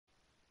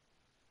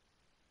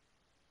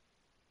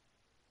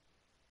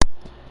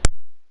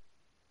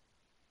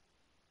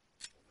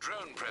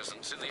drone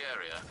presence in the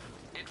area.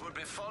 It would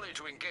be folly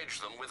to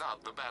engage them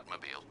without the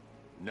Batmobile.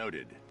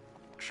 Noted.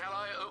 Shall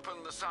I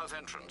open the south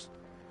entrance?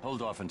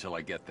 Hold off until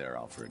I get there,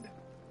 Alfred.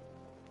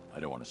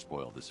 I don't want to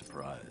spoil the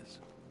surprise.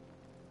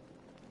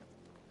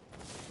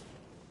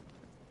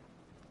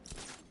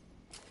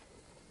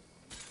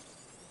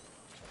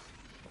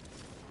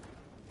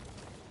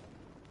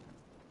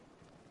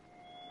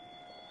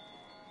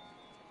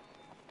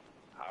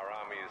 Our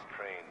army is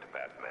trained,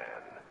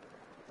 Batman.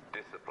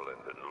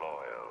 Disciplined and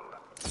loyal.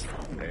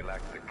 They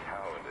lack the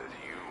cowardice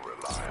you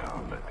rely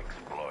on and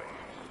exploit.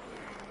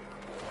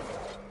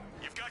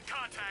 You've got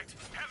contact.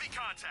 Heavy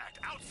contact.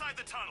 Outside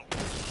the tunnel.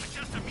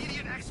 Suggest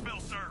immediate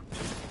exfil, sir.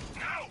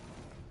 No!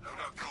 I'm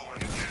not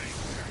going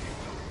anywhere.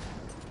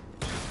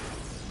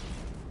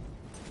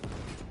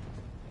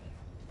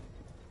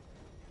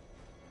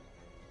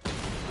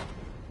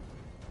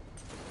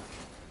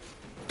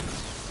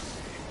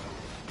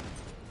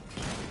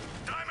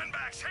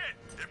 Diamondback's hit.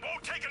 It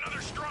won't take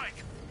another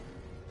strike.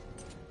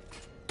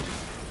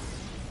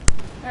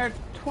 They're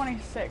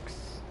 26.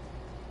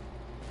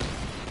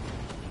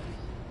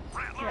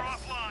 Rattler Yes.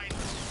 offline.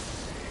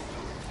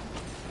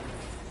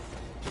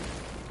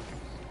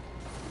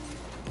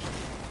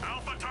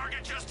 Alpha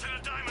target just to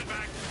the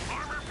Diamondback.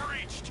 Armor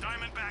breached.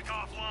 Diamondback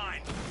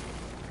offline.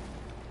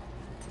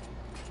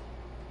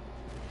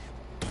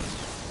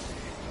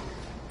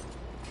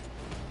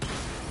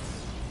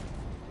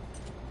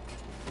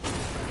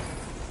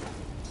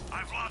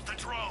 I've lost the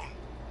drone.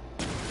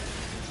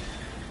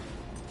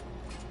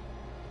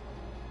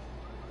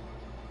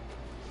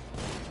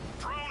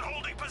 Drone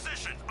holding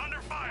position.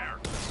 Under fire.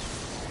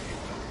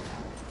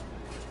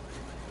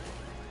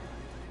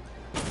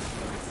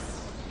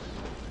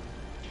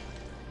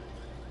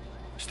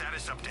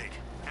 Status update.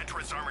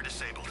 Entrance armor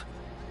disabled.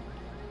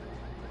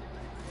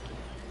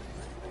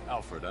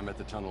 Alfred, I'm at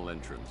the tunnel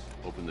entrance.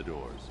 Open the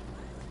doors.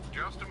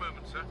 Just a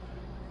moment, sir.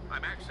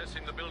 I'm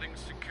accessing the building's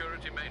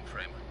security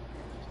mainframe.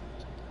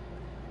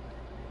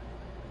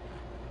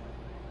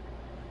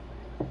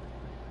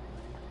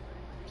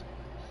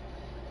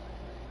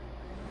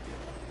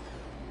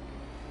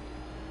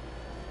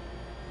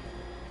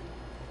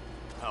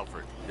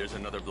 Alfred, there's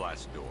another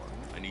blast door.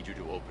 I need you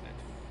to open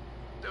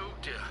it. Oh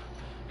dear.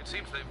 It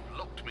seems they've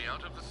locked me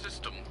out of the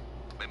system.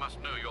 They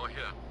must know you're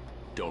here.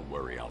 Don't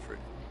worry, Alfred.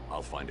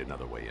 I'll find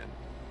another way in.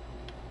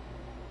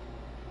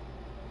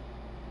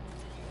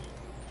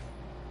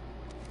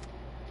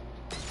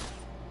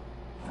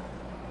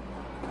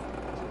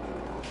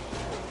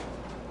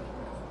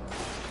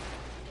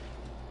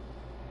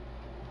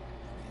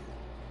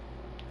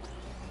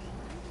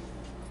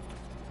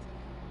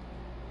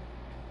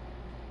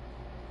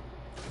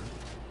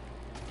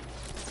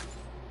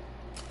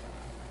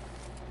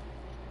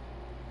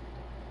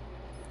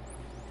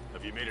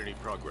 Have you made any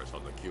progress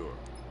on the cure?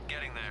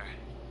 Getting there.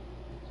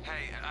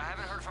 Hey, I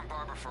haven't heard from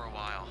Barbara for a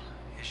while.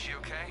 Is she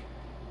okay?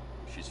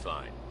 She's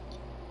fine.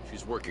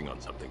 She's working on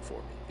something for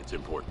me. It's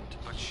important.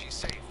 But she's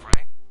safe,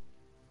 right?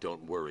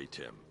 Don't worry,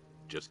 Tim.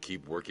 Just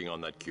keep working on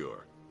that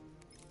cure.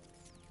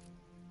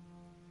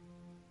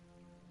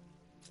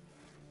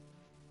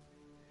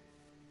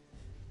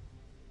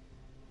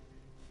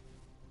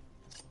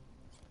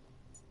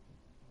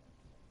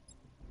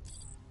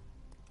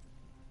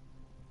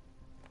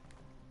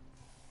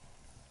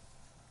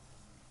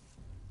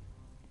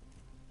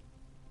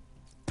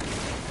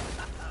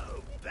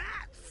 Oh,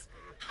 Bats!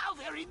 How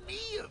very me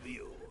of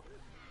you!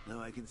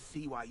 Though I can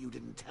see why you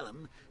didn't tell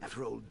him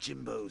after old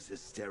Jimbo's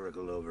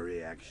hysterical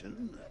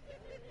overreaction.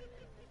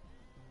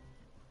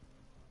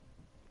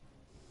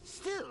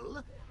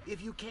 Still,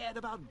 if you cared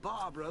about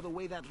Barbara the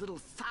way that little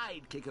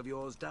sidekick of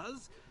yours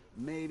does,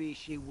 maybe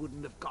she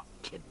wouldn't have got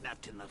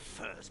kidnapped in the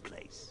first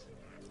place.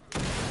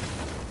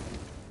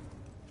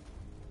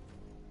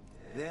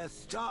 They're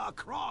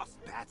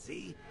star-crossed,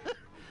 Patsy.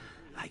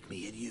 Like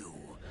me and you.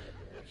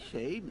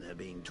 Shame they're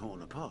being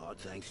torn apart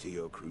thanks to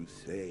your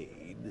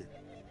crusade.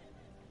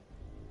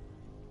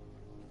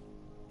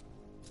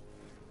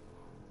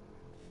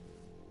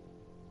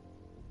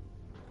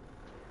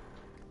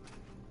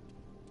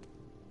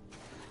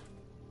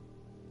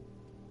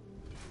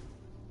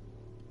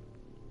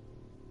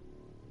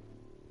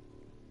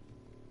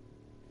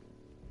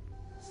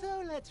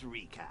 So let's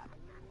recap.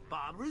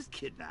 Barbara's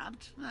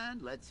kidnapped,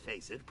 and let's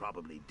face it,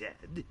 probably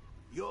dead.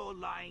 You're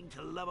lying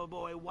to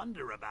Loverboy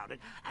Wonder about it,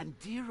 and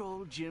dear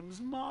old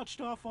Jim's marched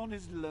off on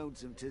his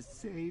lonesome to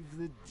save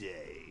the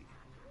day.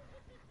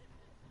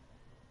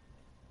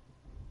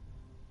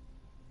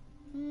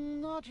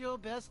 Not your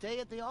best day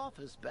at the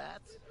office,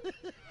 Bats.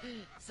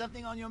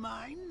 Something on your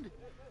mind?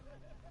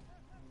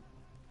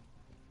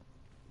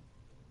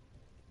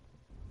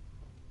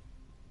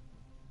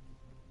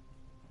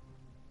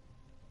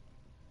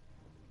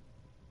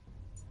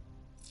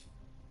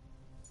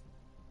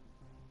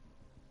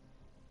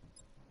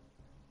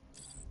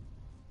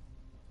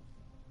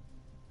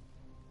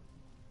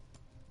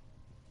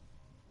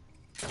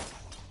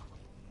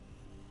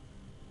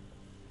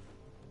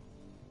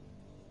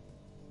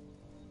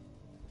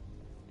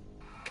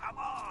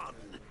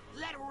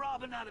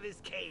 Robin out of his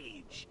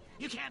cage.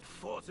 You can't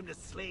force him to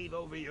slave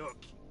over your...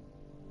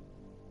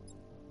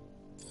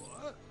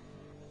 What?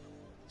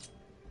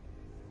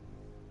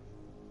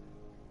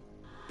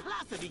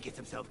 Plus, if he gets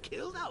himself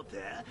killed out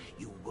there,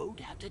 you won't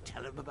have to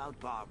tell him about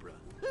Barbara.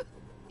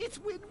 It's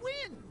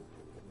win-win.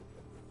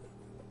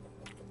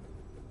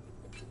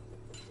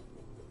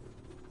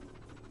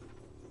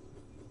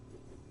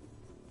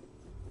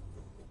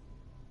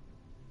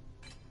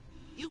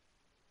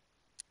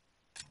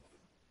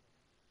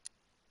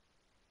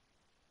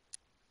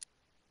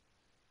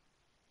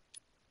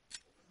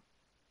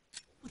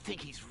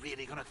 Think he's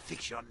really gonna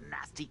fix your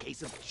nasty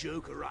case of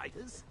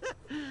Jokeritis?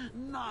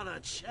 Not a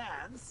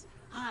chance.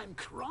 I'm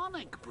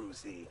chronic,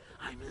 Brucey.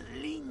 I'm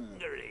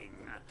lingering.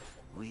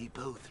 We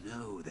both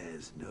know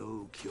there's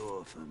no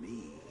cure for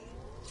me.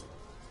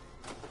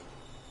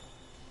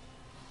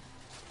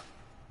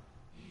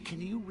 Can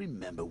you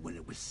remember when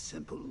it was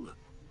simple?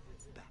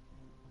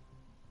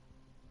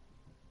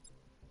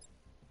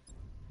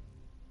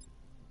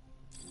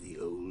 The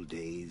old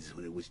days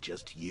when it was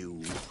just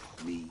you,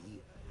 me,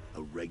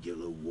 a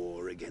regular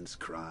war against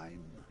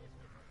crime?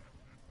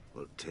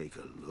 Well, take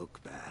a look,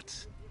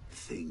 Bats.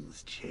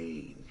 Things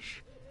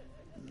change.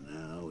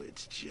 Now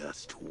it's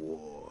just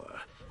war,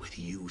 with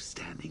you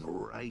standing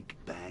right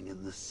bang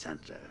in the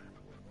center.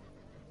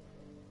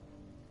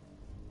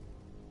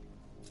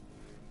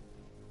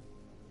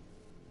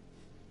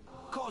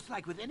 Of course,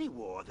 like with any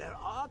war, there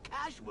are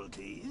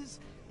casualties.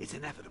 It's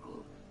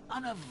inevitable,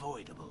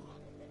 unavoidable.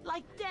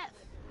 Like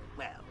death.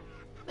 Well,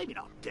 maybe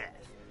not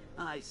death.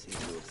 I seem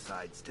to have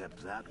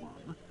sidestepped that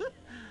one.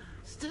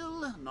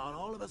 Still, not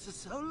all of us are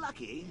so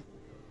lucky.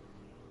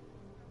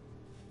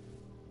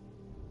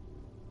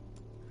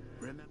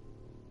 Remember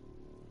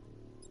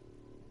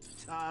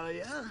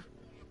Talia?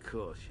 Of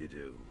course you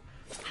do.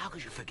 How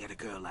could you forget a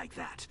girl like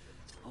that?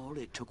 All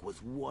it took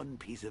was one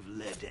piece of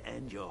lead to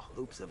end your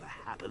hopes of a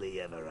happily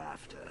ever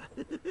after.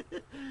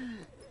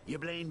 You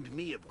blamed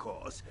me, of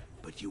course,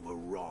 but you were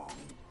wrong.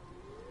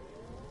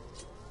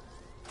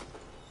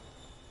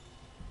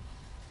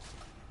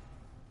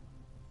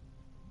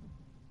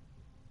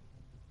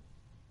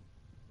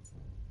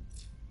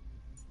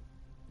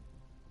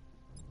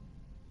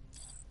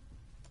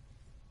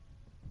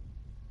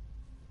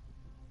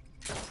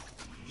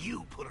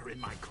 You put her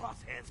in my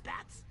crosshairs,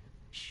 Bats.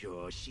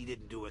 Sure, she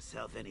didn't do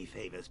herself any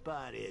favors,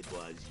 but it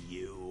was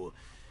you.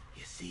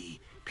 You see,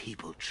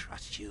 people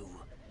trust you.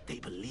 They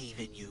believe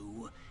in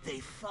you.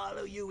 They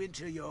follow you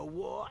into your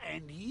war,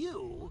 and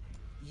you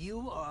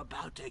are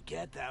about to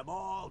get them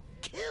all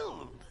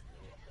killed.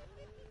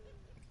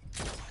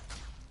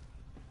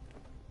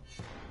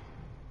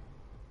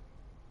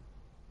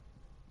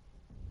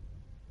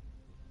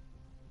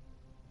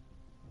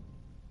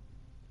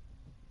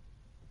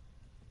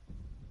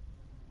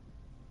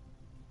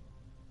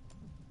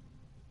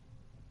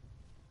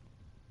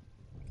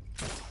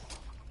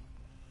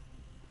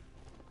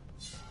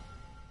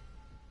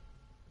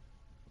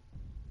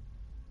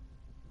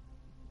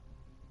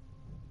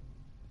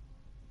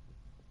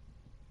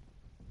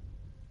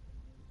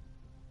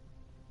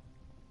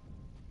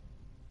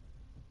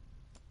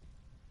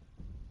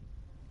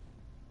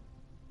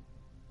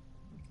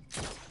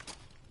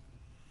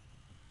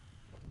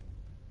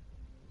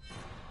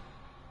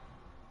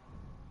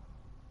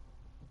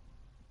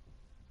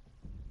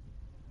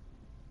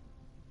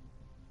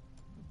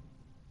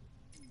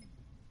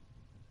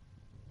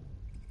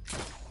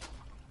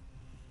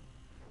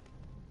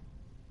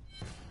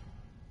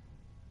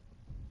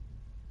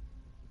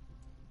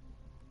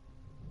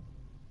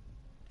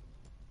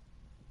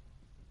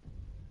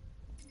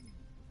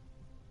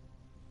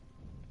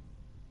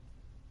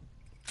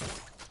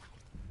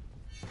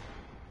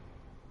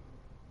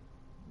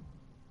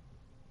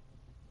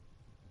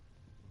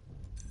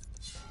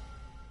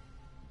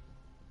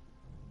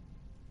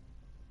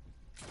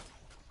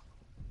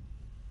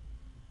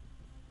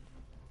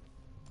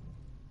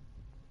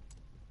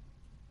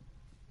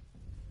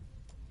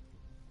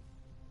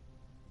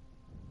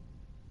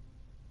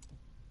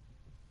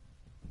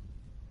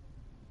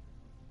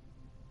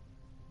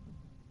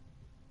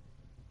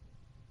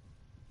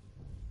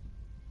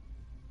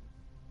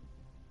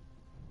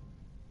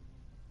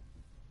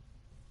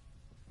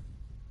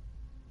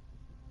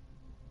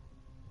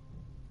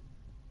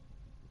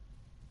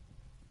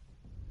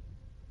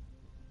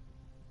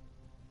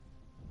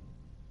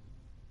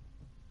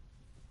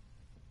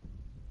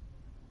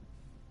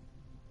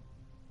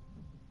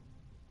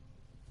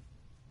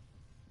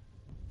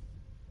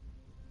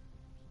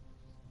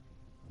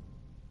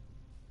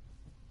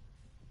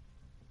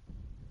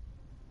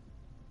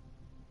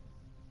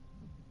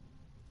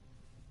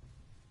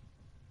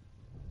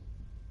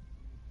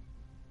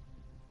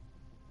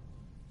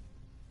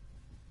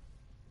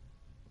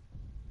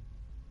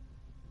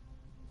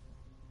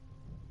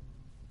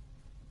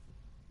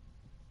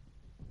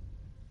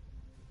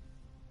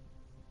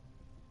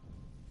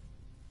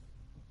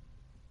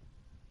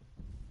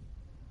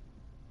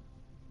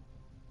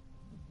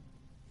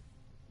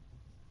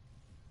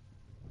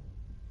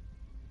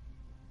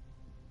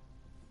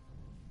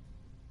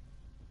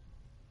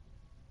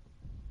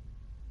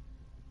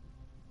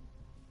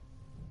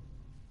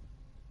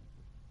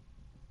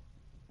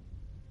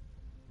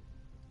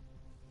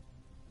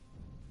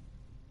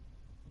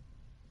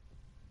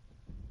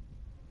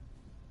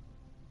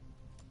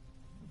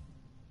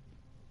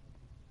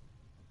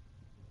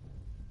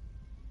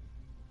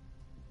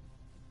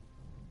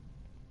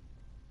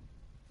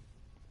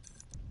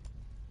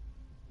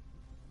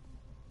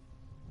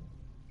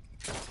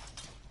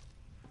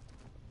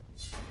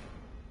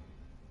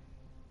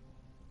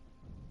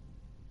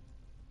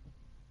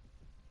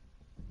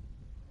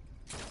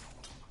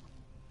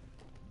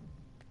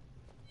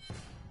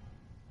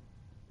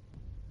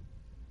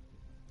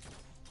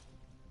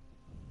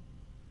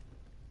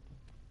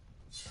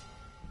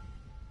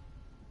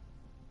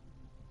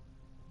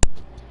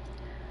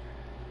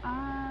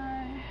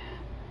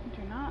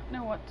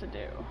 to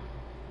do.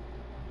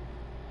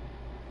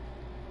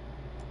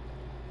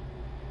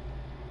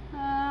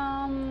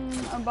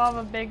 Above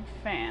a big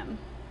fan.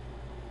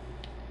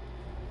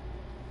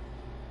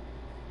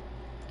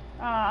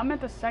 I'm at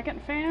the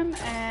second fan,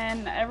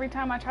 and every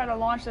time I try to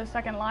launch the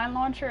second line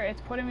launcher, it's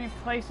putting me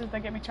places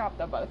that get me chopped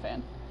up by the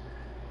fan.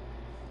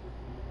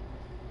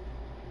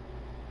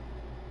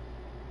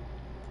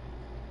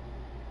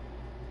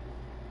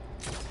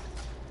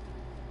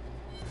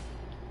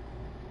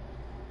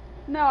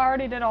 No, I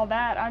already did all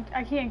that.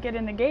 I can't get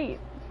in the gate.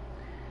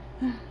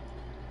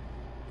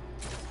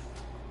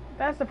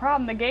 That's the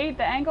problem. The gate,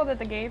 the angle that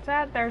the gate's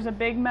at, there's a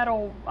big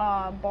metal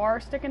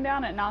bar sticking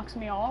down. It knocks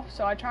me off.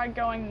 So I tried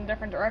going in a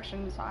different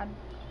direction inside.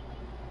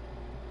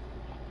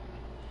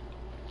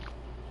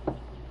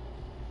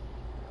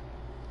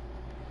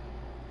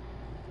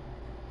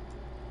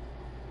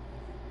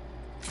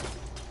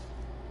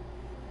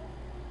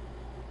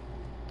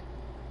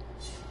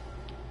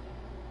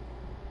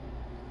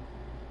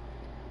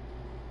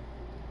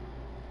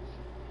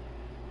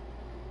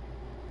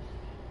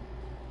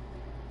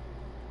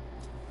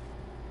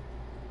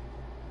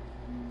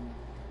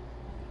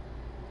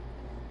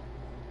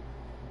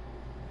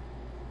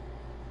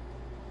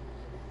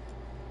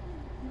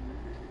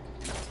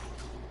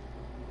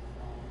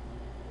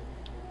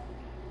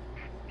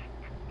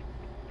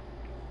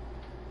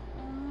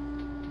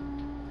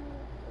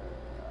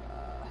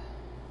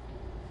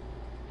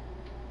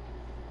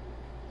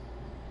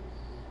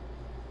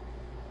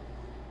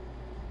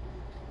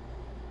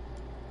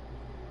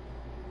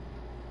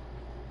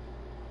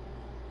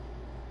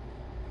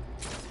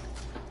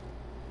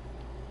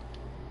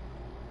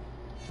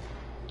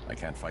 I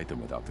can't fight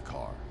them without the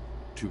car.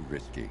 Too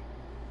risky.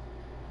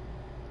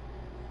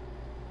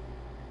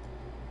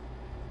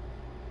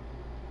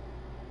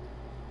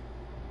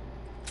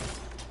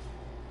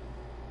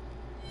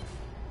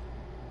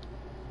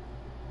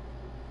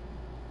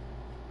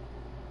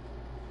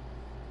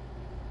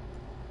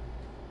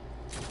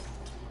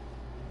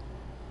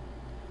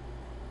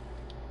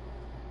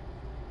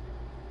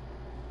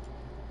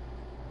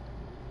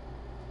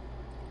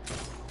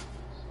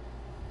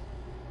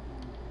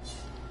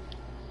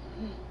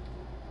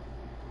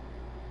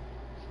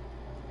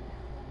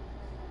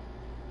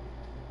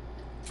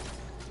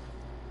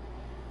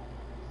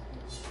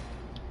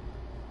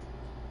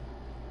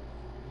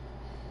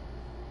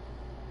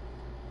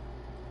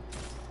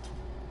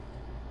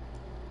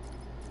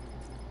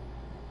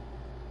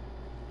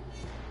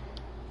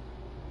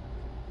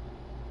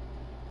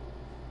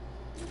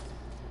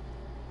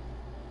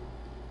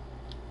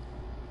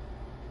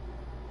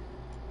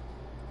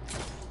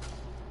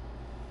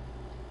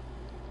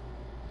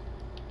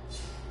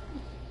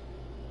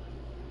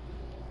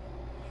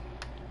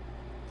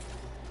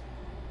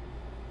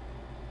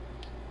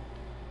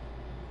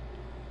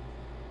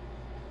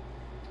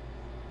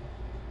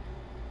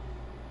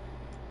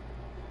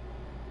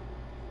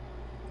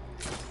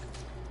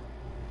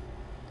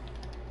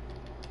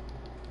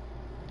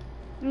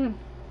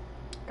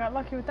 Got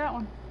lucky with that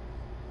one.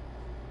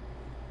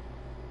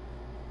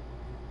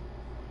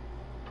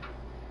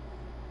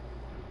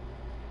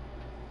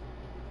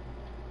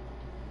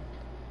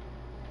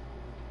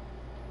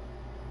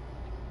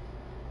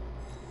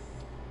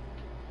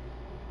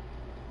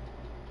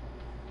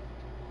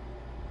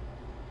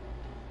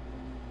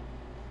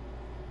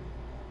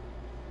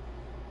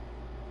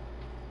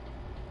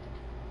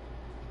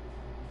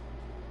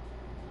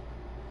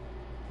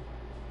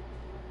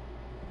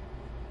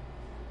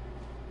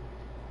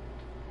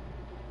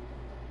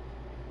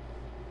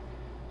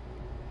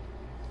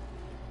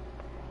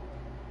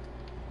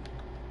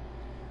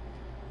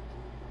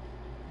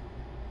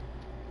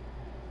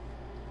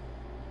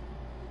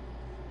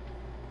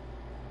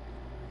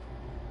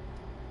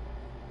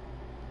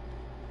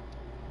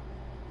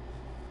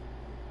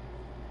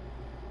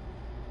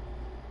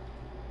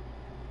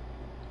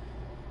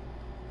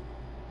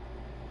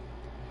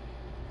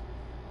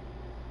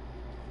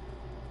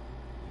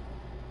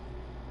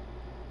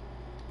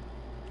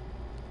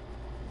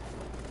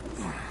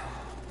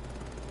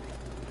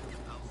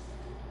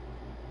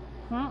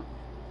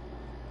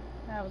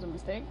 That was a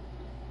mistake.